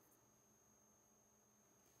needle,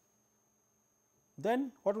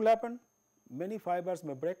 then what will happen? Many fibers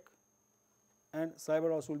may break and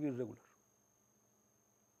fiber also will be irregular.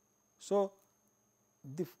 So,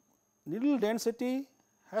 the needle density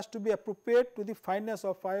has to be appropriate to the fineness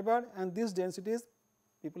of fiber, and these densities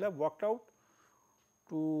people have worked out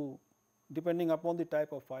to depending upon the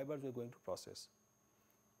type of fibers we are going to process.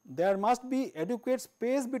 There must be adequate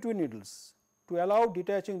space between needles to allow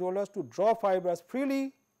detaching rollers to draw fibers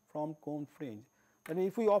freely from comb fringe. And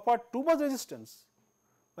if we offer too much resistance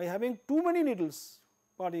by having too many needles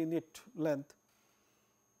per unit length,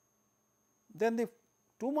 then the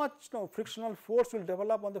too much frictional force will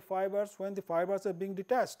develop on the fibers when the fibers are being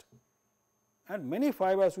detached, and many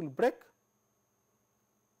fibers will break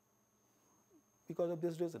because of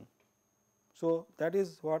this reason. So, that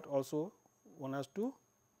is what also one has to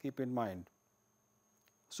keep in mind.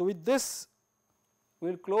 So, with this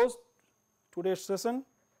we will close today's session.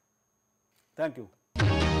 Thank you.